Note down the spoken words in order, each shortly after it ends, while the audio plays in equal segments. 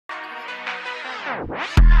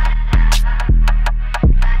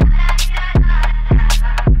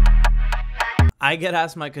I get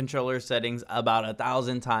asked my controller settings about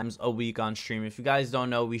 1,000 times a week on stream. If you guys don't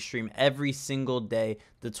know, we stream every single day.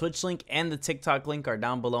 The Twitch link and the TikTok link are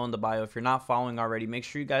down below in the bio. If you're not following already, make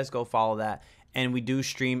sure you guys go follow that. And we do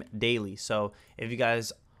stream daily. So if you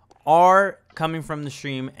guys are coming from the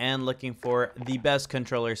stream and looking for the best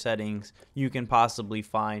controller settings you can possibly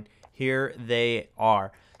find, here they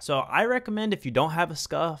are. So I recommend, if you don't have a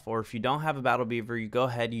Scuff or if you don't have a Battle Beaver, you go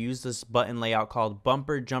ahead, you use this button layout called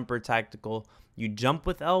Bumper Jumper Tactical. You jump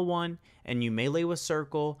with L1 and you melee with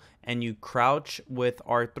circle and you crouch with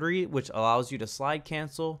R3, which allows you to slide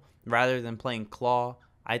cancel rather than playing claw.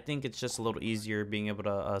 I think it's just a little easier being able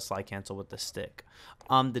to slide cancel with the stick.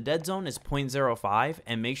 The dead zone is 0.05,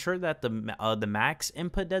 and make sure that the max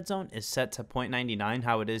input dead zone is set to 0.99,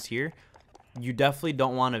 how it is here. You definitely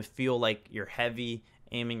don't want to feel like you're heavy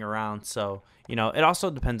aiming around, so you know, it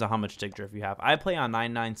also depends on how much stick drift you have. I play on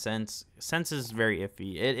 99 cents. Sense is very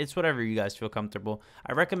iffy. It's whatever you guys feel comfortable.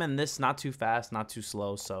 I recommend this, not too fast, not too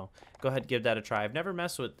slow, so go ahead, give that a try. I've never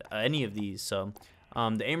messed with any of these. So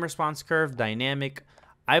the aim response curve, dynamic.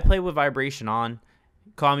 I play with vibration on.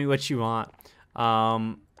 Call me what you want.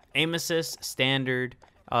 Aim assist, standard.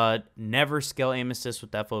 Never scale aim assist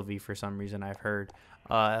with FOV for some reason, I've heard.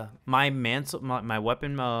 My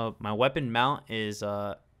weapon mount is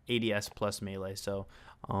ADS plus melee, so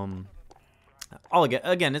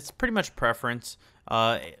again, it's pretty much preference.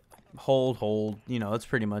 Hold, you know, it's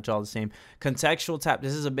pretty much all the same. Contextual tap,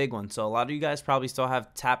 this is a big one, so a lot of you guys probably still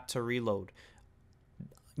have tap to reload.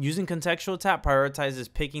 Using contextual tap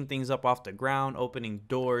prioritizes picking things up off the ground, opening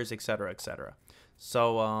doors, etc., etc.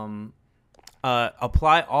 So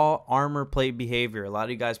apply all armor plate behavior. A lot of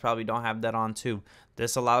you guys probably don't have that on too.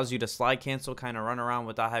 This allows you to slide cancel, kind of run around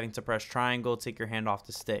without having to press triangle, take your hand off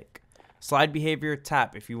the stick. Slide behavior,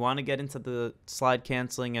 tap. If you want to get into the slide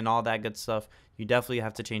canceling and all that good stuff, you definitely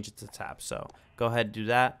have to change it to tap. So go ahead and do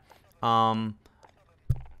that.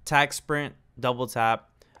 Tag sprint, double tap.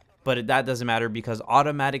 But that doesn't matter because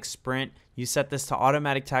automatic sprint, you set this to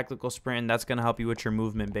automatic tactical sprint, and that's going to help you with your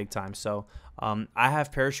movement big time. So I have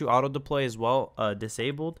parachute auto deploy as well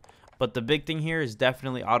disabled. But the big thing here is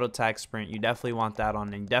definitely auto tag sprint. You definitely want that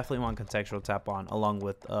on, and you definitely want contextual tap on, along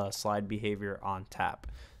with slide behavior on tap.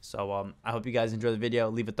 So I hope you guys enjoyed the video.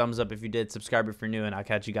 Leave a thumbs up if you did. Subscribe if you're new, and I'll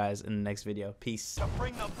catch you guys in the next video. Peace. To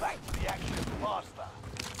bring them back to the action faster.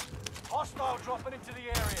 Hostile dropping into the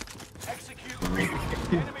area. Execute.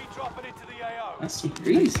 Enemy dropping into the AO. That's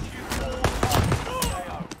crazy.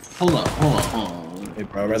 Hold on. Hey,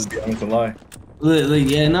 bro, let's be honest and lie.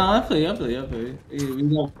 Yeah, no, I feel you.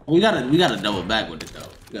 We gotta double back with it though.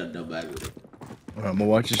 We gotta double back with it. I'm gonna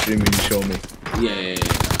watch your stream and you show me. Yeah.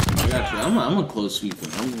 I got you. I'm a close sweeper.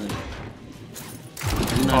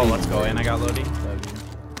 Oh, let's go. And I got loading.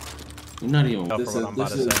 You're not even. This guy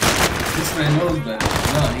knows better.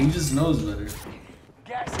 No, he just knows better.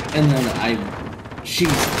 And then she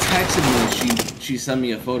texted me. She sent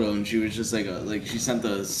me a photo, and she was just like she sent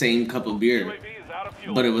the same cup of beer,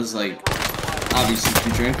 but it was like obviously she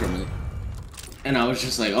drank from it. And I was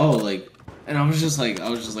just like, oh, like, and I was just like,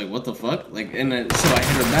 what the fuck? Like, and then, so I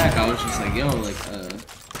hit her back. I was just like, yo, like,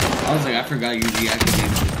 I was like, I forgot you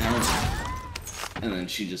deactivated the account. And then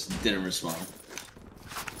she just didn't respond.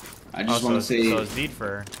 I just want to say. So it's deed for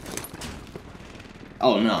her.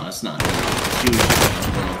 Oh no, it's not. She was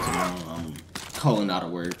just calling out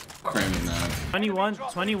of work, cramming that. 21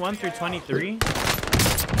 through 23.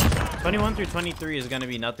 21 through 23 is gonna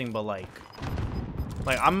be nothing but like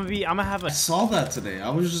I'm gonna have a. I saw that today. I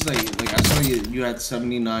was just like I saw you had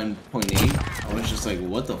 79.8. I was just like,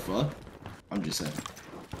 what the fuck? I'm just saying.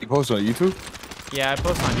 You post on YouTube? Yeah, I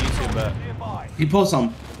post on YouTube, but he posts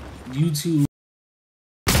on YouTube.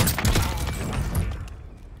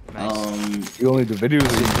 You only do videos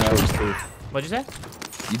or you do shorts too? What'd you say?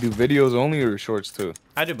 You do videos only or shorts too?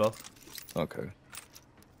 I do both. Okay.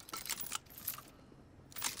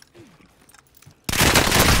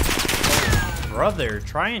 Brother,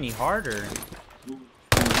 try any harder.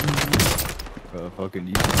 Fucking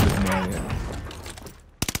YouTube man.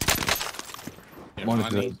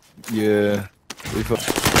 Yeah.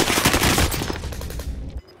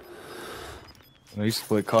 I used to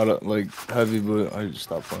play caught up like heavy, but I just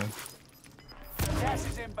stopped playing. Gas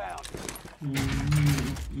is inbound.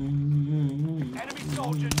 Enemy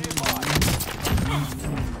soldier nearby.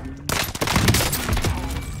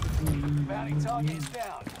 Bounty target is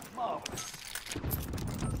down. Marvelous.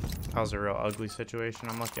 That was a real ugly situation.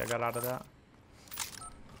 I'm lucky I got out of that.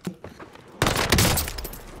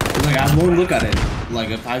 Like I won't look at it.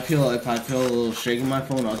 Like if I feel a little shake in my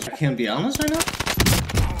phone, I can't be honest right now.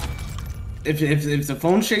 If the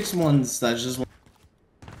phone shakes once, that's just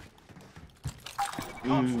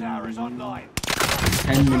 10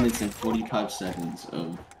 minutes and 45 seconds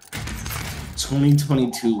of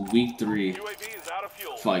 2022 week 3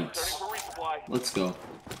 fights. Let's go.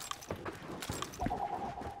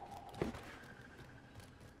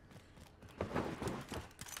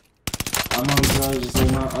 I'm on drugs,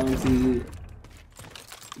 I'm not auntie.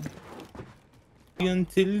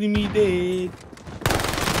 Until me dead.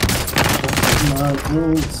 My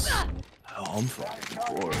roots. Oh, I'm fucking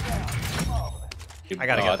bored. I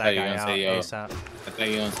gotta get that guy out ASAP. ASAP. I thought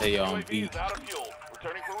you gonna say yo on beat.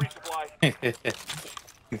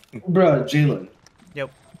 Bruh, Jalen. Yep.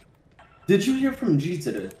 Did you hear from G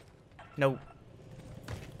today? Nope.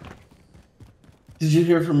 Did you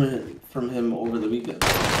hear from him over the weekend?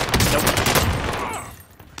 Nope.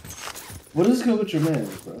 What is good with your man,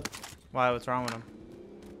 bro? Why? What's wrong with him?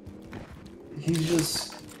 He's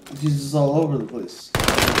just all over the place. I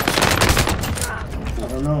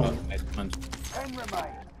don't know.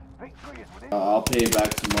 I'll pay it back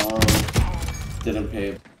tomorrow. Didn't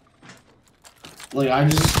pay it. Like, I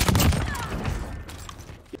just...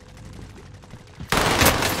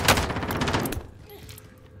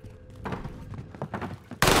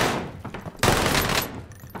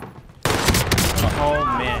 Oh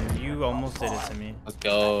man, you almost did it to me. Let's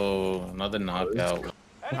go. Another knockout.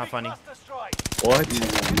 Not funny. What?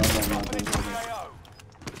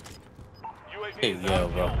 Hey, yo,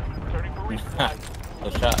 bro. No shot. No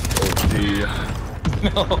shots.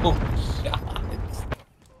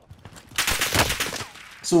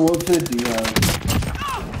 So what fit do you have?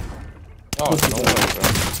 Oh, don't worry, bro.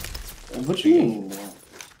 What you mean?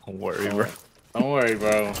 Don't worry, bro. Don't worry,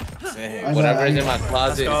 bro. Whatever is in my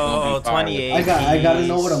closet is gonna be fire. 28. I gotta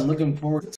know what I'm looking forward to.